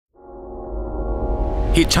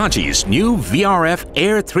Hitachi's new VRF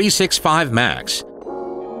Air365 Max.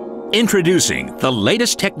 Introducing the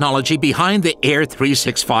latest technology behind the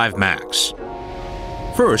Air365 Max.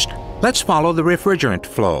 First, let's follow the refrigerant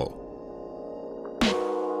flow.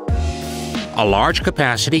 A large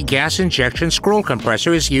capacity gas injection scroll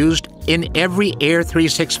compressor is used in every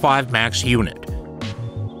Air365 Max unit,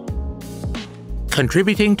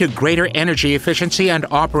 contributing to greater energy efficiency and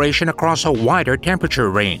operation across a wider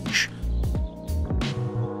temperature range.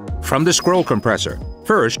 From the scroll compressor,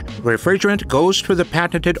 first, refrigerant goes through the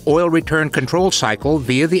patented oil return control cycle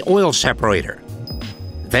via the oil separator,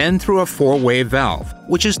 then through a four-way valve,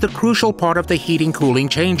 which is the crucial part of the heating-cooling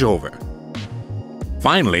changeover.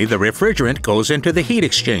 Finally, the refrigerant goes into the heat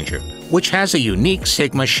exchanger, which has a unique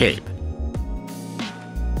sigma shape.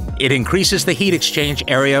 It increases the heat exchange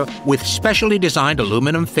area with specially designed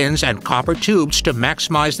aluminum fins and copper tubes to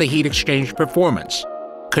maximize the heat exchange performance,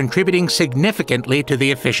 contributing significantly to the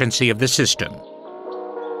efficiency of the system.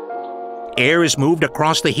 Air is moved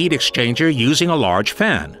across the heat exchanger using a large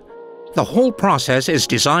fan. The whole process is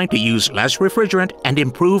designed to use less refrigerant and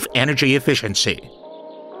improve energy efficiency.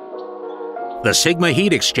 The Sigma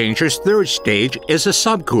heat exchanger's third stage is a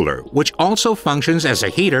subcooler, which also functions as a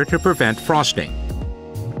heater to prevent frosting.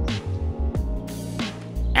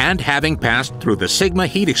 And having passed through the Sigma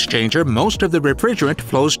heat exchanger, most of the refrigerant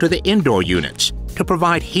flows to the indoor units to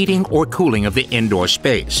provide heating or cooling of the indoor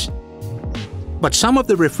space. But some of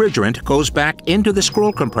the refrigerant goes back into the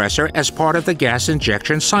scroll compressor as part of the gas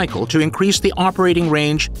injection cycle to increase the operating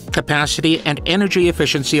range, capacity, and energy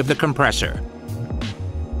efficiency of the compressor.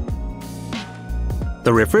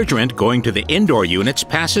 The refrigerant going to the indoor units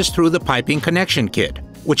passes through the piping connection kit,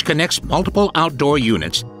 which connects multiple outdoor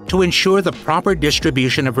units to ensure the proper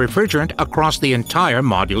distribution of refrigerant across the entire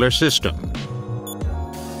modular system.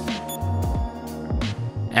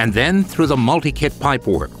 And then through the multi-kit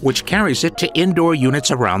pipework, which carries it to indoor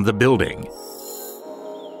units around the building.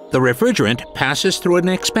 The refrigerant passes through an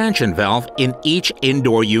expansion valve in each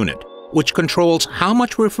indoor unit, which controls how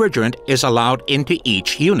much refrigerant is allowed into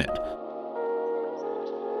each unit.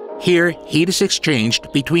 Here, heat is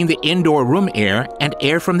exchanged between the indoor room air and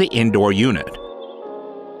air from the indoor unit.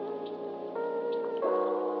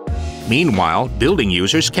 Meanwhile, building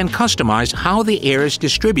users can customize how the air is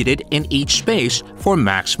distributed in each space for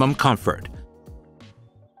maximum comfort.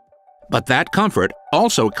 But that comfort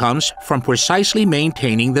also comes from precisely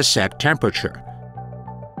maintaining the set temperature.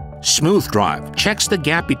 Smooth Drive checks the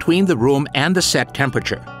gap between the room and the set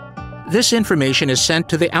temperature. This information is sent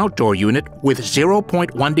to the outdoor unit with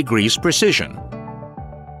 0.1 degrees precision.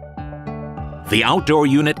 The outdoor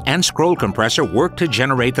unit and scroll compressor work to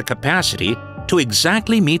generate the capacity to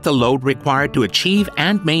exactly meet the load required to achieve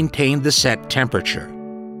and maintain the set temperature.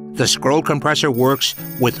 The scroll compressor works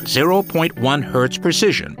with 0.1 Hz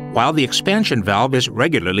precision, while the expansion valve is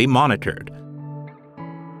regularly monitored.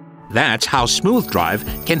 That's how Smooth Drive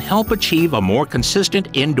can help achieve a more consistent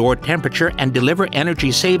indoor temperature and deliver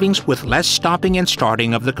energy savings with less stopping and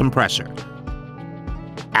starting of the compressor.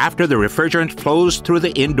 After the refrigerant flows through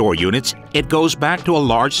the indoor units, it goes back to a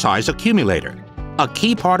large size accumulator, a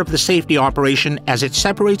key part of the safety operation as it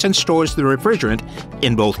separates and stores the refrigerant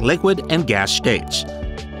in both liquid and gas states.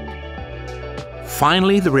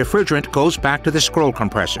 Finally, the refrigerant goes back to the scroll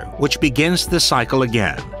compressor, which begins the cycle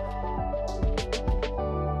again.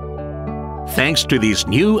 Thanks to these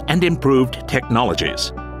new and improved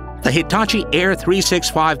technologies, the Hitachi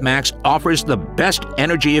Air365 Max offers the best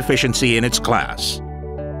energy efficiency in its class.